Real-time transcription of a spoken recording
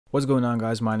What's going on,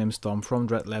 guys? My name is Tom from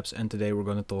Dreadlabs, and today we're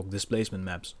going to talk displacement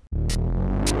maps.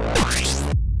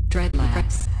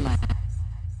 Dreadlabs.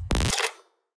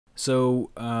 So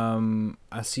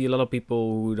I see a lot of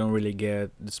people who don't really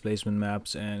get displacement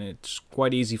maps, and it's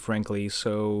quite easy, frankly.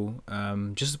 So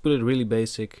just to put it really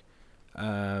basic,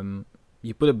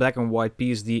 you put a black and white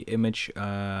PSD image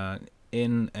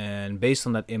in, and based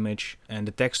on that image and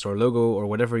the text or logo or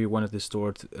whatever you want to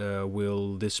distort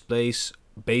will displace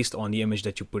based on the image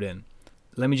that you put in.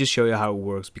 Let me just show you how it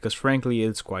works, because frankly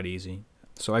it's quite easy.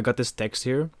 So I got this text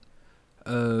here.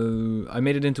 I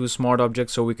made it into a smart object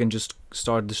so we can just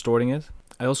start distorting it.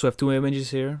 I also have two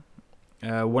images here.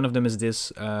 One of them is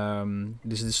this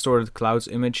distorted clouds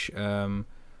image.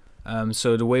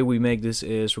 So the way we make this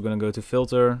is we're gonna go to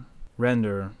filter,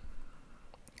 render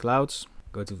clouds,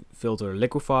 go to filter,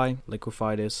 liquefy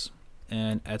this,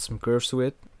 and add some curves to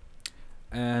it,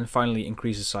 and finally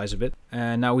increase the size a bit.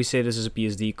 And now we say this is a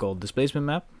PSD called displacement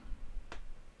map,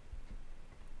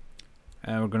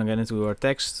 and we're gonna get into our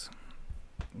text,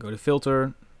 go to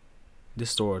filter,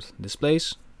 distort,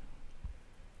 displace,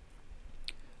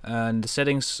 and the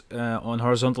settings on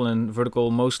horizontal and vertical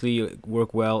mostly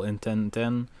work well in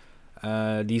 10:10.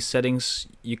 These settings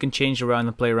you can change around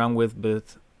and play around with,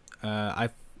 but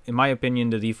in my opinion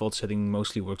the default setting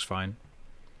mostly works fine.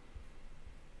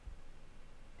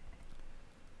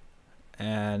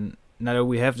 And now that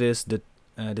we have this,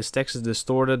 this text is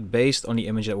distorted based on the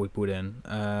image that we put in.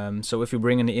 So if you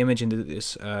bring in the image into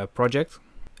this project,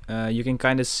 you can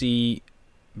kind of see,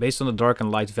 based on the dark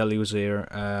and light values here,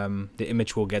 the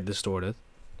image will get distorted.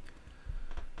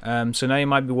 So now you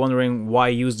might be wondering why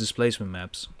use displacement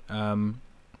maps.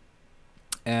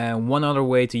 And one other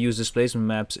way to use displacement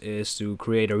maps is to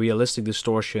create a realistic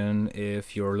distortion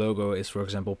if your logo is, for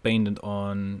example, painted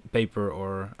on paper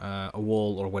or a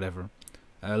wall or whatever.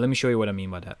 Let me show you what I mean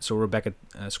by that. So we're back at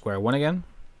square one again.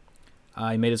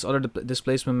 I made this other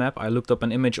displacement map. I looked up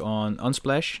an image on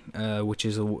Unsplash, which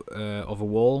is of a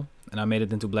wall, and I made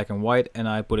it into black and white, and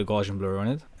I put a Gaussian blur on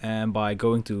it. And by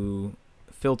going to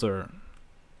filter,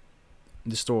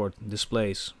 distort,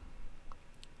 displace,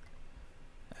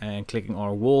 and clicking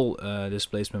our wall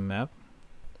displacement map,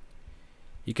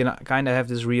 you can kind of have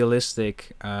this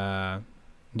realistic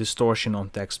distortion on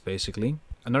text, basically.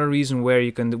 Another reason where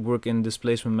you can work in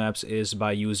displacement maps is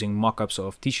by using mockups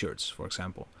of t-shirts, for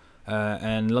example.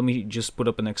 And let me just put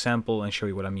up an example and show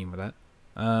you what I mean by that.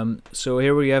 So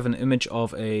here we have an image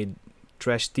of a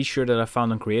trash t-shirt that I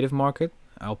found on Creative Market.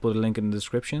 I'll put a link in the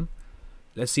description.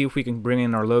 Let's see if we can bring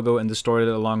in our logo and distort it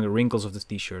along the wrinkles of the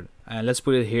t-shirt. And let's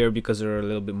put it here because there are a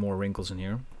little bit more wrinkles in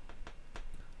here.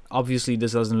 Obviously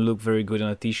this doesn't look very good on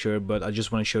a t-shirt, but I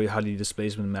just want to show you how the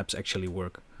displacement maps actually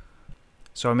work.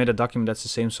 So I made a document that's the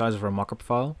same size of our mockup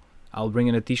file. I'll bring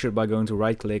in a t-shirt by going to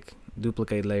right click,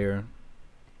 duplicate layer,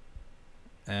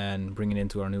 and bring it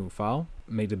into our new file.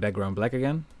 Make the background black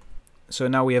again. So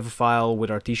now we have a file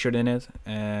with our t-shirt in it,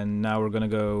 and now we're gonna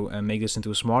go and make this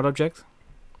into a smart object.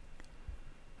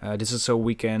 This is so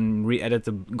we can re-edit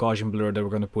the Gaussian blur that we're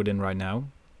gonna put in right now.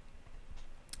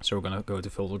 So we're gonna go to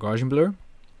filter Gaussian blur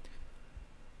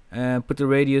and put the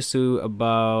radius to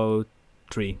about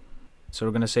 3. So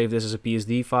we're gonna save this as a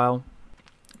PSD file.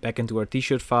 Back into our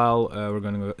t-shirt file, we're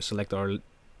gonna select our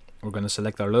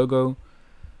logo.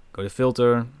 Go to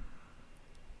filter,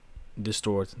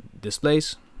 distort,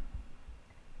 displace.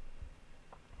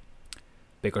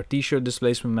 Pick our t-shirt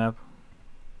displacement map.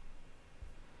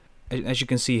 As you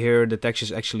can see here, the text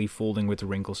is actually folding with the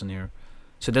wrinkles in here.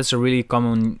 So that's a really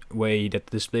common way that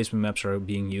displacement maps are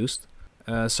being used.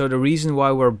 So the reason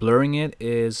why we're blurring it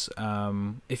is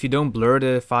if you don't blur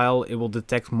the file, it will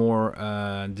detect more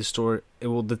it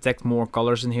will detect more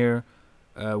colors in here,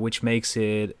 which makes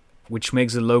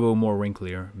the logo more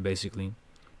wrinklier, basically.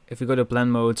 If we go to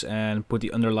blend modes and put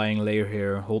the underlying layer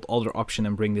here, hold Alt or Option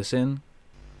and bring this in,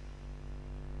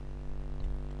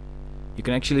 you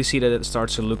can actually see that it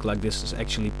starts to look like this is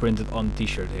actually printed on the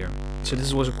t-shirt here. So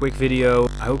this was a quick video.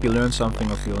 I hope you learned something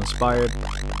or feel inspired.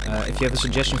 If you have a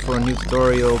suggestion for a new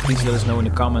tutorial, please let us know in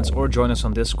the comments or join us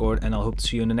on Discord, and I'll hope to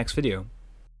see you in the next video.